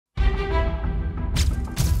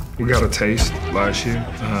We got a taste last year.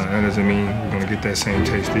 That doesn't mean we're going to get that same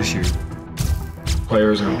taste this year.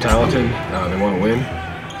 Players are talented, they want to win,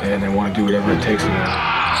 and they want to do whatever it takes to win.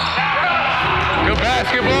 Good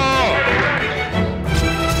basketball!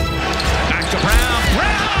 Back to Brown.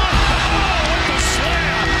 Brown! Oh, with the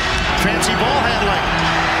slam! Fancy ball handling.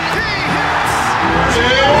 He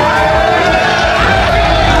hits!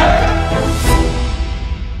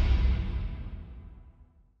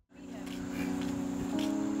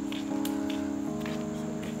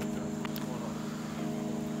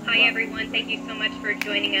 Hi everyone, thank you so much for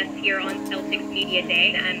joining us here on Celtics Media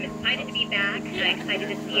Day. I'm excited to be back. I'm excited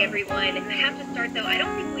to see everyone. I have to start though, I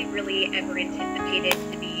don't think we really ever anticipated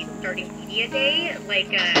to be starting Media Day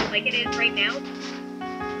like it is right now.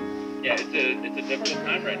 Yeah, it's a difficult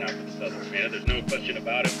time right now for the Celtics, man. There's no question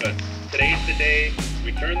about it. But today's the day.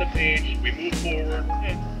 We turn the page. We move forward.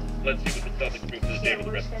 And let's see what the Celtics bring to the table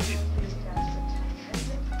the rest of the season.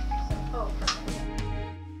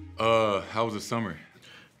 How was the summer?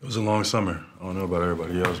 It was a long summer. I don't know about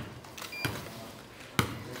everybody else.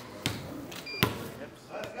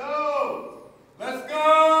 Let's go! Let's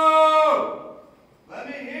go! Let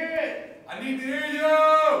me hear it! I need to hear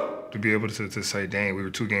you! To be able to say, dang, we were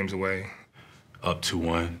 2 games away. Up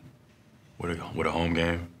 2-1 with a home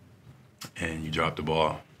game, and you dropped the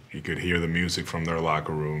ball. You could hear the music from their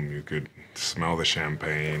locker room. You could smell the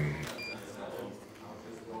champagne.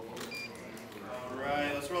 All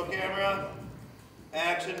right, let's roll camera.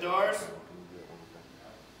 Action doors.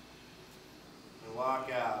 And walk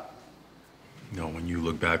out. You know, when you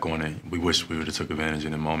look back on it, we wish we would have took advantage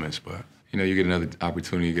in the moments, but... You know, you get another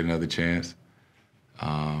opportunity, you get another chance,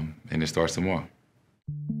 and it starts tomorrow.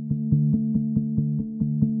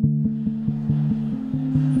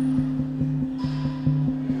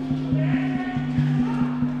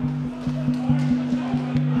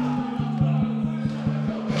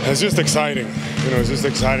 It's just exciting. You know, it's just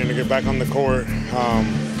exciting to get back on the court.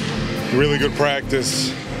 Really good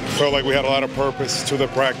practice. Felt like we had a lot of purpose to the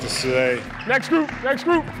practice today. Next group, next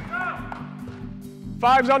group.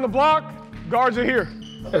 5's on the block, guards are here.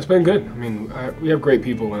 It's been good. I mean, we have great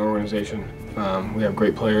people in our organization. We have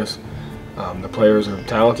great players. The players are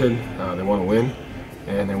talented, they want to win,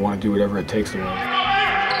 and they want to do whatever it takes to win.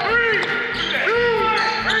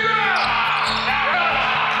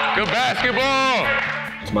 Good basketball!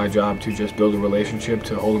 It's my job to just build a relationship,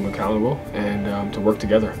 to hold them accountable, and to work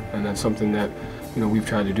together. And that's something that, you know, we've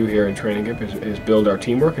tried to do here in training camp is build our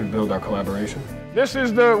teamwork and build our collaboration. This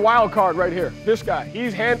is the wild card right here. This guy,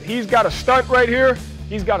 he's got a stunt right here.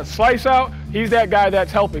 He's got a slice out. He's that guy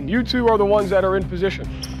that's helping. You two are the ones that are in position.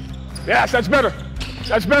 Yes, that's better.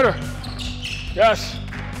 That's better. Yes.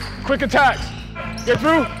 Quick attacks. Get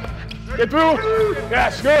through. Get through.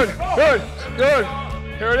 Yes, good, good, good.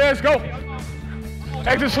 Here it is, go.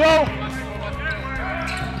 Exit slow.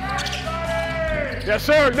 Yes,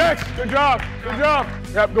 sir, next. Good job, good job.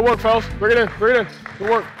 Yep, good work, fellas. Bring it in, bring it in. Good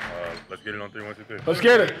work. Let's get it on 3, 1, 2, 3. Let's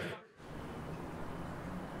get it.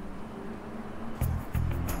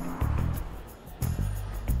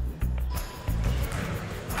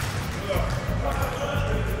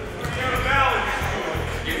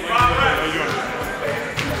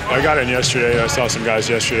 I got in yesterday. I saw some guys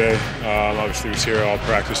yesterday. Obviously, was here all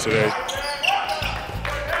practice today.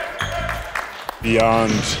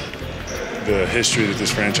 Beyond the history that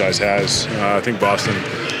this franchise has, I think Boston.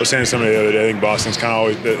 I was saying to somebody the other day. I think Boston's kind of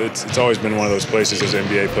always. It's always been one of those places as an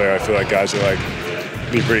NBA player. I feel like guys are like,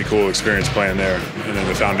 it'd be a pretty cool experience playing there, and then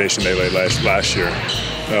the foundation they laid last year,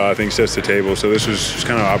 I think sets the table. So this was just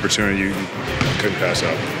kind of an opportunity you couldn't pass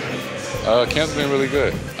up. Camp's been really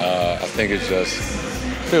good. I think it just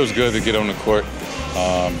feels good to get on the court,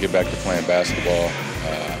 get back to playing basketball.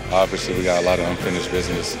 Obviously, we got a lot of unfinished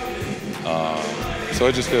business. So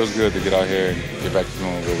it just feels good to get out here and get back to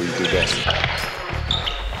doing what we do best.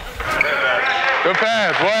 Good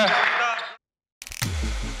pass, boy.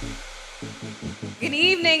 Good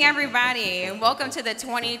evening, everybody, and welcome to the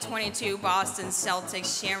 2022 Boston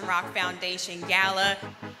Celtics Shamrock Foundation Gala.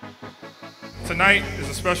 Tonight is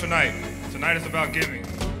a special night. Tonight is about giving.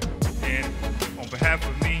 And on behalf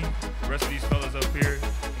of me, the rest of these fellas up here,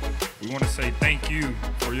 we want to say thank you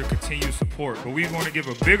for your continued support. But we want to give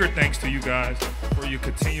a bigger thanks to you guys for your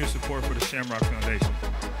continued support for the Shamrock Foundation.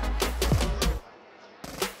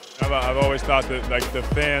 I've always thought that like the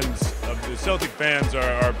Celtic fans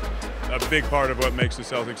are a big part of what makes the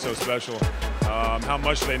Celtics so special. How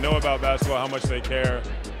much they know about basketball, how much they care,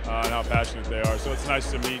 and how passionate they are. So it's nice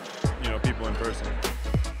to meet, you know, people in person.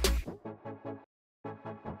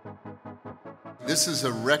 This is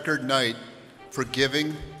a record night for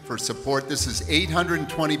giving, for support. This is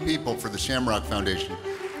 820 people for the Shamrock Foundation.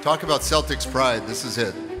 Talk about Celtics pride. This is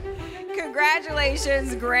it.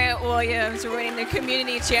 Congratulations, Grant Williams, for winning the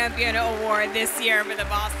Community Champion Award this year for the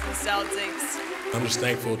Boston Celtics. I'm just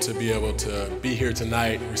thankful to be able to be here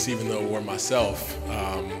tonight receiving the award myself.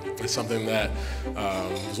 It's something that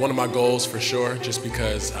was one of my goals for sure, just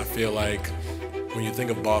because I feel like when you think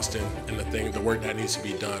of Boston and the work that needs to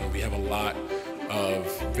be done, we have a lot of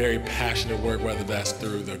very passionate work, whether that's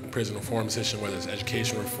through the prison reform system, whether it's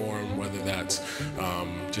education reform, whether that's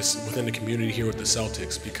just within the community here with the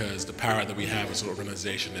Celtics, because the power that we have as an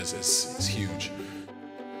organization is huge.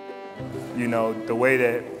 You know, the way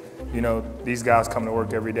that, you know, these guys come to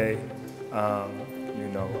work every day,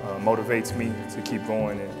 motivates me to keep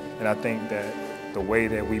going. And I think that the way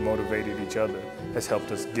that we motivated each other has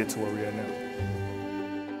helped us get to where we are now.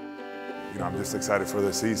 You know, I'm just excited for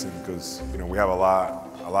this season because, you know, we have a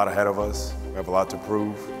lot ahead of us. We have a lot to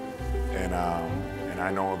prove. And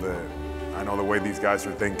I know the way these guys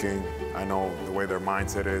are thinking. I know the way their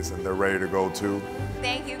mindset is, and they're ready to go too.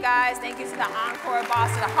 Thank you guys. Thank you to the Encore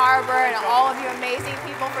Boston Harbor and all of you amazing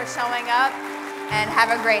people for showing up, and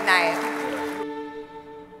have a great night.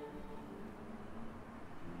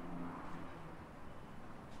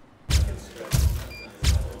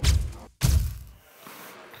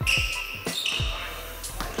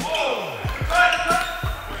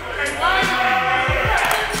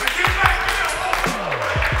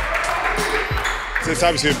 It's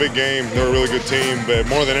obviously a big game. They're a really good team, but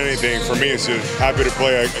more than anything, for me, it's just happy to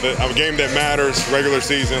play a game that matters, regular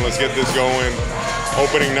season. Let's get this going.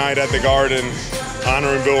 Opening night at the Garden,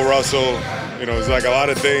 honoring Bill Russell. You know, it's like a lot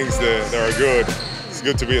of things that are good. It's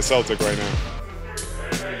good to be a Celtic right now.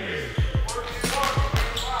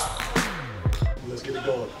 Let's get it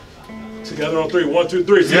going. Together on three. 1, 2,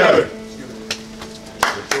 3. Together.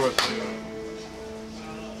 Let's do it.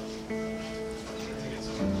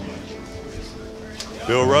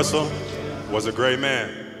 Bill Russell was a great man.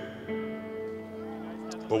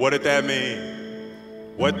 But what did that mean?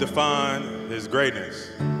 What defined his greatness?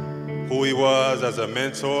 Who he was as a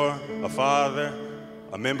mentor, a father,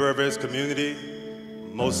 a member of his community.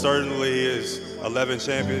 Most certainly his 11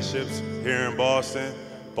 championships here in Boston,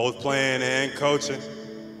 both playing and coaching.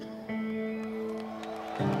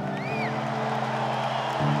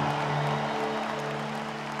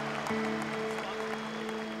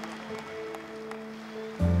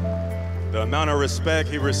 The amount of respect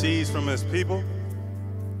he receives from his people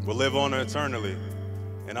will live on eternally,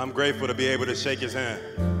 and I'm grateful to be able to shake his hand.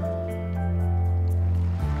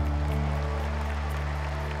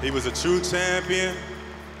 He was a true champion,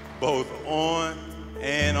 both on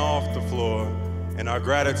and off the floor, and our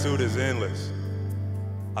gratitude is endless.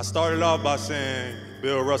 I started off by saying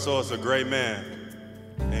Bill Russell is a great man.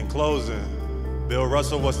 In closing, Bill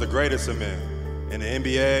Russell was the greatest of men. In the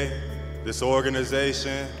NBA, this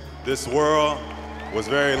organization, this world was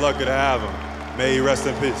very lucky to have him. May he rest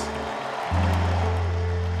in peace.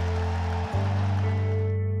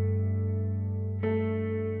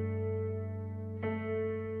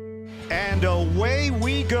 And away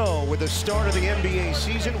we go with the start of the NBA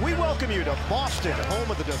season. We welcome you to Boston,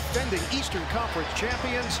 home of the defending Eastern Conference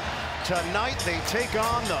champions. Tonight they take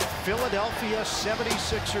on the Philadelphia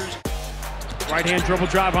 76ers. Right-hand dribble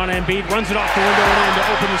drive on Embiid, runs it off the window and in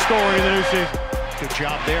to open the scoring in the new season. Good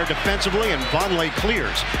job there defensively, and Vonleh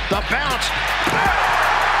clears. The bounce.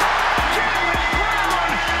 Jaylen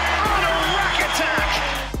Brown on a rack attack.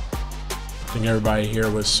 I think everybody here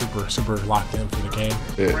was super locked in for the game.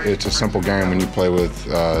 It's a simple game when you play with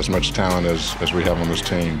as much talent as we have on this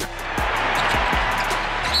team.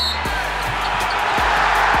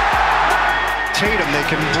 Tatum, they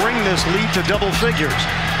can bring this lead to double figures.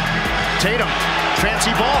 Tatum,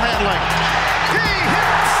 fancy ball handling. He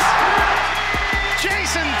hits!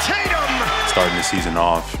 Jayson Tatum! Starting the season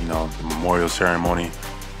off, you know, the memorial ceremony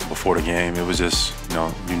before the game, it was just, you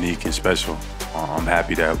know, unique and special. I'm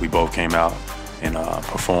happy that we both came out and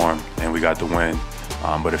performed and we got the win.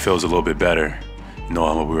 But it feels a little bit better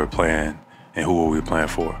knowing what we were playing and who we were playing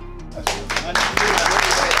for.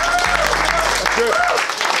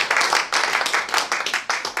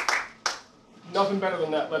 Nothing better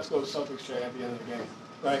than that. Let's go Celtics chant at the end of the game,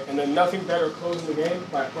 right? And then nothing better closing the game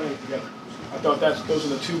by playing together. I thought those are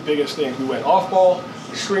the two biggest things. We went off ball,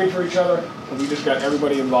 we screened for each other, and we just got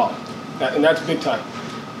everybody involved. And that's big time.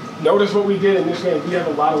 Notice what we did in this game. We have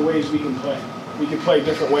a lot of ways we can play. We can play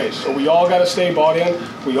different ways. So we all got to stay bought in.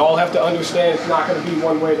 We all have to understand it's not going to be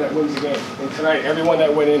one way that wins the game. And tonight, everyone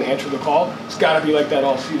that went in answered the call. It's got to be like that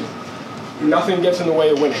all season. Nothing gets in the way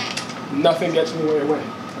of winning. Nothing gets in the way of winning.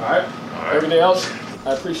 All right? Everything else,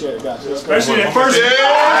 I appreciate it, guys. Especially that first.